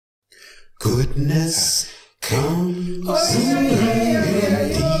Goodness comes and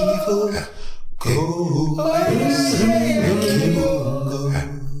evil goes.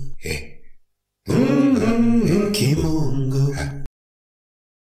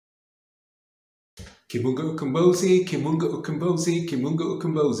 Kimunga Ukombozi, Kimunga Ukombozi, Kimunga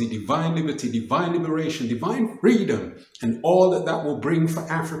Ukombozi, divine liberty, divine liberation, divine freedom, and all that that will bring for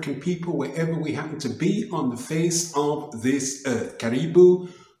African people wherever we happen to be on the face of this earth. Karibu,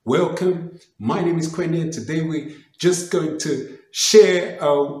 welcome. My name is Kwende, and today we're just going to share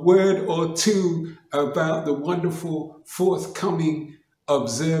a word or two about the wonderful forthcoming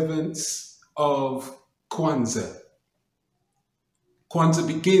observance of Kwanzaa. Kwanzaa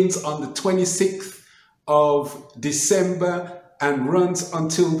begins on the 26th of December and runs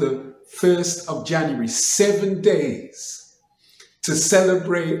until the 1st of January, 7 days to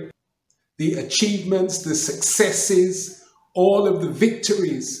celebrate the achievements, the successes, all of the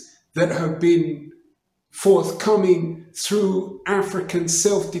victories that have been forthcoming through African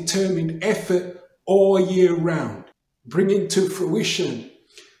self-determined effort all year round, bringing to fruition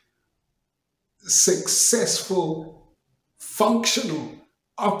successful, functional,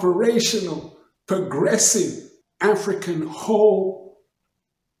 operational, progressive African whole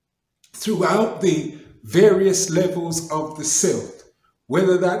throughout the various levels of the self,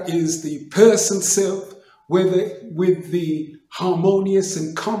 whether that is the person self, whether with the harmonious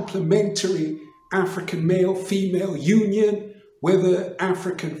and complementary African male-female union, whether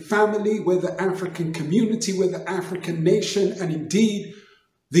African family, whether African community, whether African nation, and indeed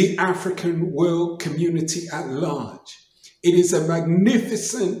the African world community at large. It is a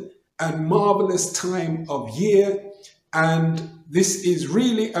magnificent and marvelous time of year, and this is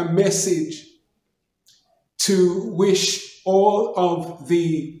really a message to wish all of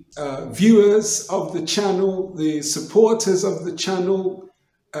the viewers of the channel, the supporters of the channel,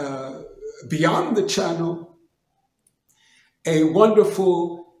 beyond the channel, a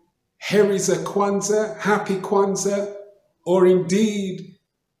wonderful Heri Kwanzaa, happy Kwanzaa, or indeed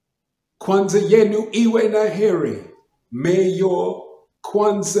Kwanzaa yenu iwe na heri. May your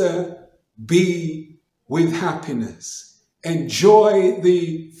Kwanzaa be with happiness. Enjoy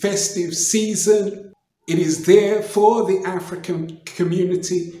the festive season. It is there for the African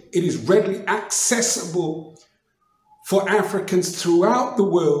community. It is readily accessible for Africans throughout the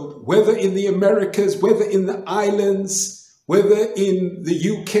world, whether in the Americas, whether in the islands, whether in the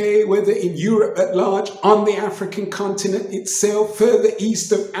UK, whether in Europe at large, on the African continent itself, further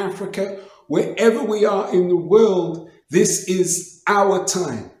east of Africa, wherever we are in the world. This is our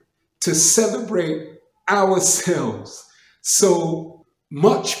time to celebrate ourselves. So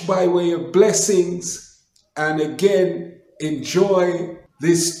much by way of blessings, and again, enjoy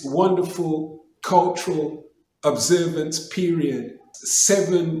this wonderful cultural observance period,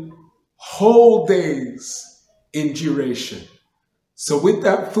 7 whole days in duration. So with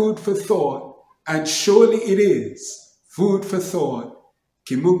that food for thought, and surely it is food for thought,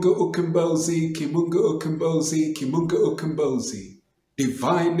 Kimunga Ukombozi, Kimunga Ukombozi, Kimunga Ukombozi.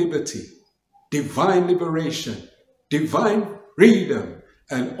 Divine liberty, divine liberation, divine freedom,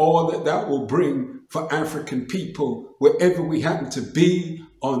 and all that that will bring for African people wherever we happen to be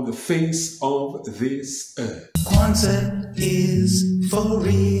on the face of this earth. Kwanzaa is for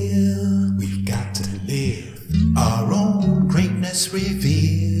real. We've got to live our own greatness,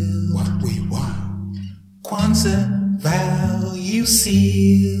 reveal what we want. Kwanzaa value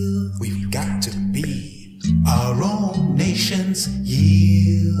seal. We've got to be our own nations,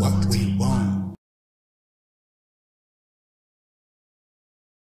 yield what we want.